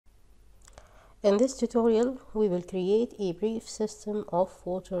In this tutorial, we will create a brief system of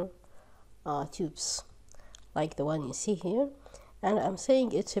water tubes, like the one you see here. And I'm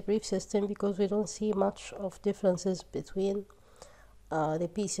saying it's a brief system because we don't see much of differences between the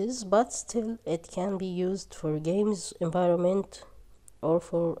pieces, but still it can be used for games environment or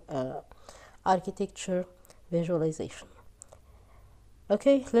for architecture visualization.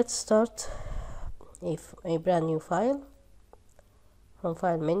 Okay, let's start a brand new file from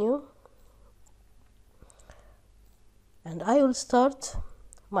file menu. And I will start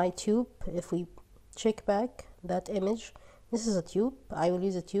my tube. If we check back that image, this is a tube. I will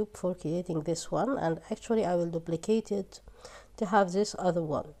use a tube for creating this one, and actually I will duplicate it to have this other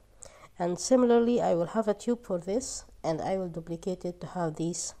one. And similarly, I will have a tube for this, and I will duplicate it to have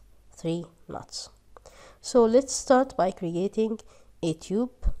these three nuts. So let's start by creating a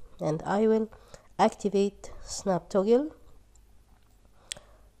tube, and I will activate snap toggle.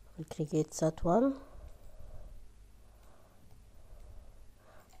 We'll create that one.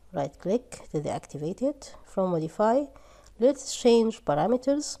 Right click to deactivate it. From modify, let's change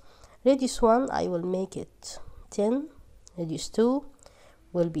parameters. Radius 1, I will make it 10. Radius 2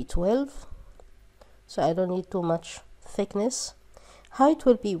 will be 12, so I don't need too much thickness. Height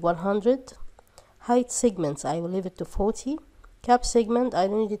will be 100. Height segments, I will leave it to 40. Cap segment, I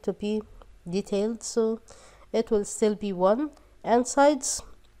don't need it to be detailed, so it will still be 1. And sides,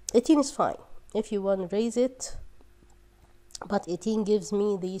 18 is fine. If you want to raise it, but 18 gives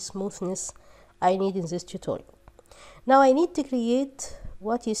me the smoothness I need in this tutorial. Now I need to create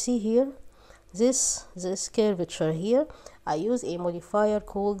what you see here, this curvature here. I use a modifier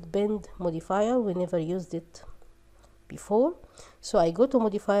called bend modifier. We never used it before, so I go to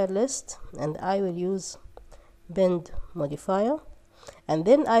modifier list and I will use bend modifier, and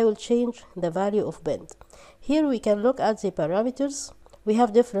then I will change the value of bend. Here we can look at the parameters. We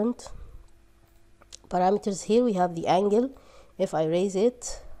have different parameters here. We have the angle, if I raise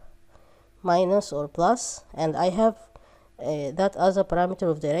it, minus or plus, and I have that as a parameter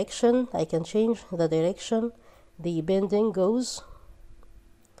of direction. I can change the direction the bending goes.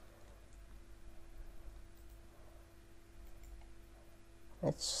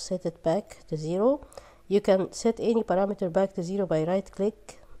 Let's set it back to 0. You can set any parameter back to 0 by right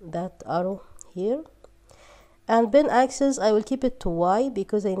click that arrow here. And bend axis, I will keep it to Y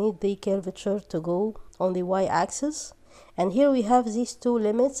because I need the curvature to go on the Y axis. And here we have these two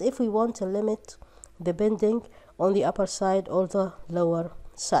limits if we want to limit the bending on the upper side or the lower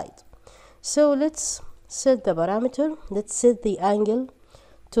side. So let's set the parameter. Let's set the angle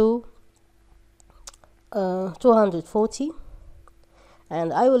to 240,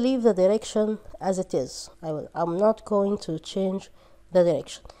 and I will leave the direction as it is. I'm not going to change the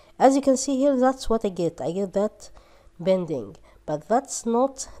direction. As you can see here, that's what I get that bending, but that's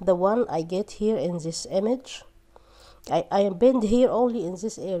not the one I get here in this image. I bend here only in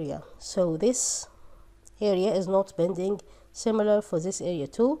this area, so this area is not bending. Similar for this area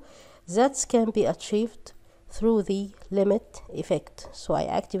too. That can be achieved through the limit effect. So I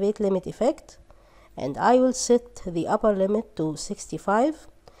activate limit effect, and I will set the upper limit to 65.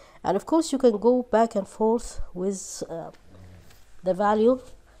 And of course you can go back and forth with the value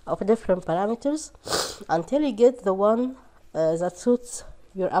of different parameters until you get the one that suits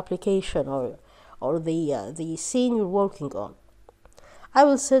your application or the scene you're working on. I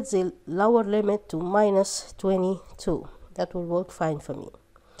will set the lower limit to minus 22. That will work fine for me.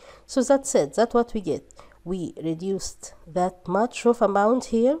 So that's it. That's what we get. We reduced that much of amount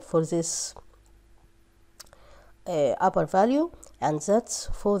here for this upper value, and that's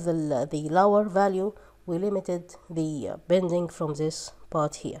for the lower value. We limited the bending from this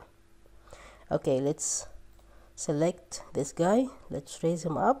part here. Okay, let's select this guy. Let's raise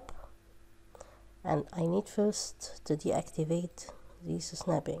him up. And I need first to deactivate this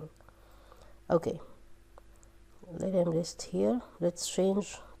snapping. Okay, let him rest here. Let's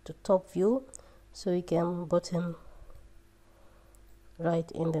change to top view so we can put him right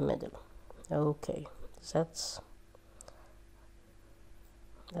in the middle. Okay, that's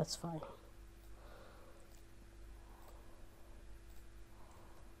fine.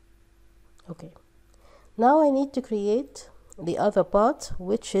 Okay, now I need to create the other part,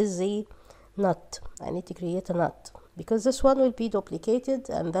 which is the nut. I need to create a nut because this one will be duplicated,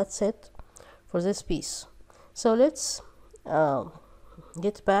 and that's it for this piece. So let's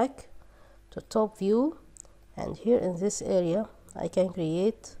get back to top view, and here in this area I can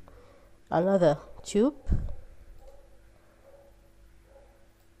create another tube.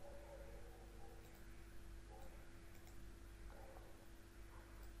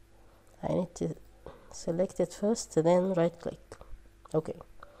 I need to select it first, then right click. Okay,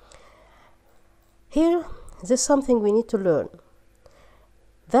 Here, there's something we need to learn.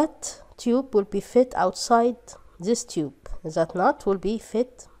 That tube will be fit outside this tube. That nut will be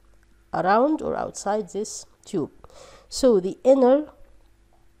fit around or outside this tube. So the inner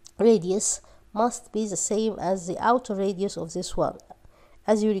radius must be the same as the outer radius of this one.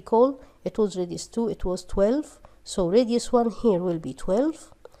 As you recall, it was radius 2, it was 12. So radius 1 here will be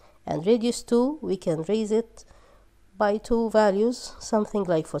 12. And radius 2, we can raise it by 2 values, something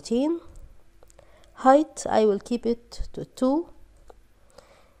like 14. Height, I will keep it to 2.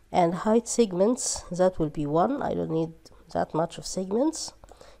 And height segments, that will be 1. I don't need that much of segments.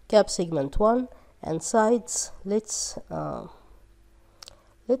 Cap segment 1. And sides, let's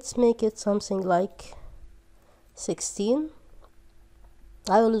make it something like 16.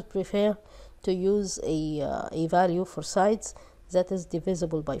 I always prefer to use a value for sides that is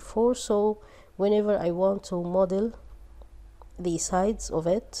divisible by 4. So whenever I want to model the sides of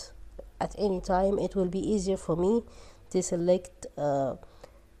it at any time, it will be easier for me to select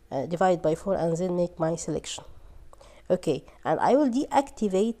divide by 4 and then make my selection. Okay, and I will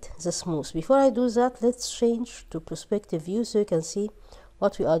deactivate the smooth. Before I do that, let's change to perspective view so you can see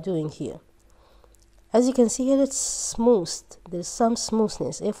what we are doing here. As you can see here, it's smoothed. There's some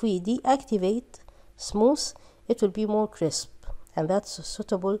smoothness. If we deactivate smooth, it will be more crisp, and that's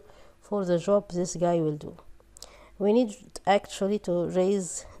suitable for the job this guy will do. We need actually to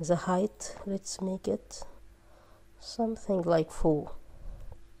raise the height. Let's make it something like 4.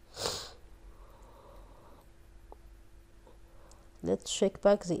 Let's check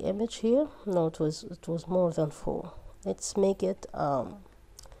back the image here. No, it was more than 4. Let's make it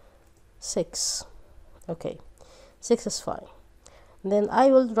 6. Okay, 6 is fine. Then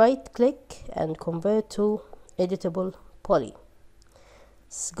I will right click and convert to editable poly.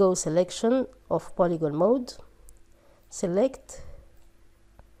 Go selection of polygon mode, select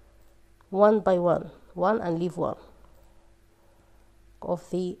 1 by 1 and leave 1 of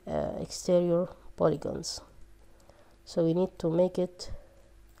the exterior polygons. So we need to make it,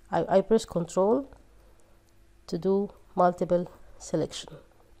 I press Ctrl to do multiple selection.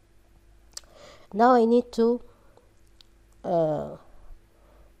 Now I need to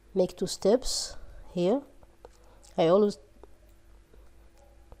make 2 steps here. I always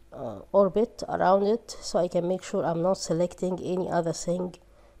orbit around it so I can make sure I'm not selecting any other thing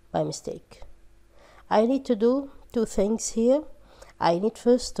by mistake. I need to do 2 things here. I need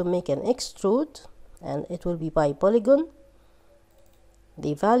first to make an extrude, and it will be by polygon.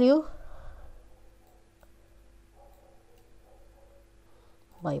 The value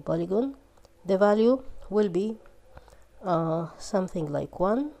by polygon, the value will be something like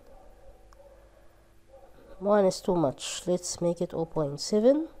 1. 1 is too much. Let's make it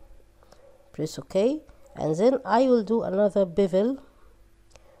 0.7. Press OK, and then I will do another bevel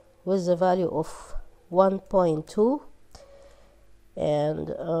with the value of 1.2, and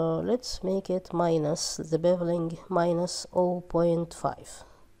let's make it minus the beveling minus 0.5.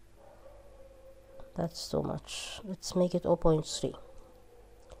 That's too much. Let's make it 0.3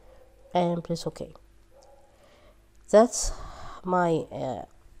 and press OK. That's my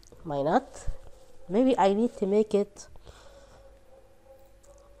my nut. Maybe I need to make it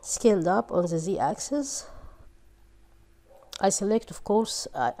scaled up on the z-axis. I select, of course,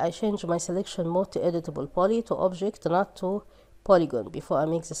 I change my selection mode to editable poly, to object, not to polygon, before I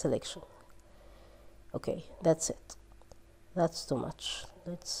make the selection. Okay, that's it. That's too much.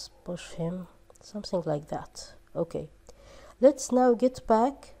 Let's push him something like that. Okay, let's now get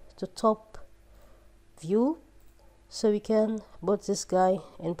back to top view so we can put this guy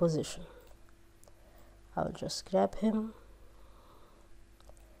in position. I'll just grab him.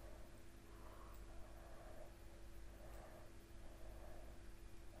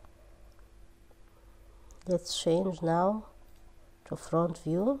 Let's change now to front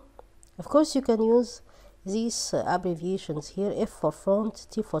view. Of course, you can use these abbreviations here: F for front,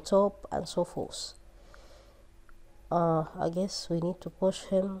 T for top, and so forth. I guess we need to push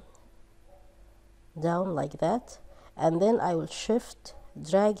him down like that, and then I will shift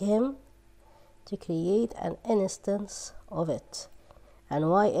drag him to create an instance of it. And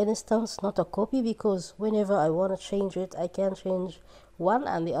why instance, not a copy? Because whenever I want to change it, I can change one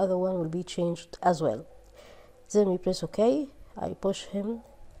and the other one will be changed as well. Then we press OK. I push him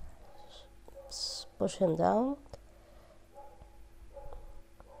down.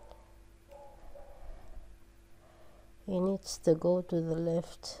 He needs to go to the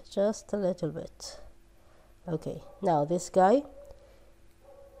left just a little bit. Okay, now this guy,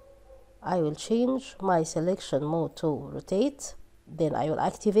 I will change my selection mode to rotate. Then I will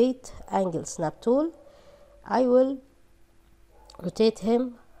activate angle snap tool. I will rotate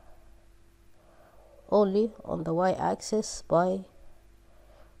him only on the y-axis by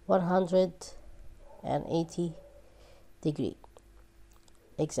 180 degree.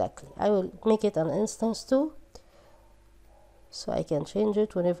 Exactly. I will make it an instance too, so I can change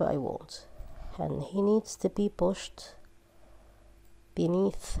it whenever I want. And he needs to be pushed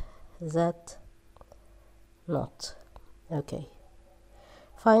beneath that knot. Okay.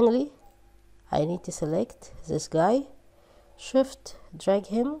 Finally, I need to select this guy, shift, drag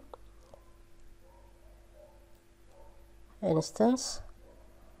him, instance,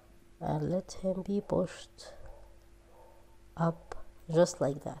 and let him be pushed up just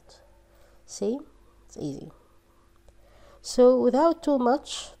like that. See, it's easy. So without too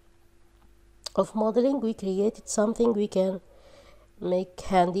much of modeling, we created something we can make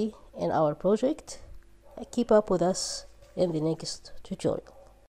handy in our project. Keep up with us in the next tutorial.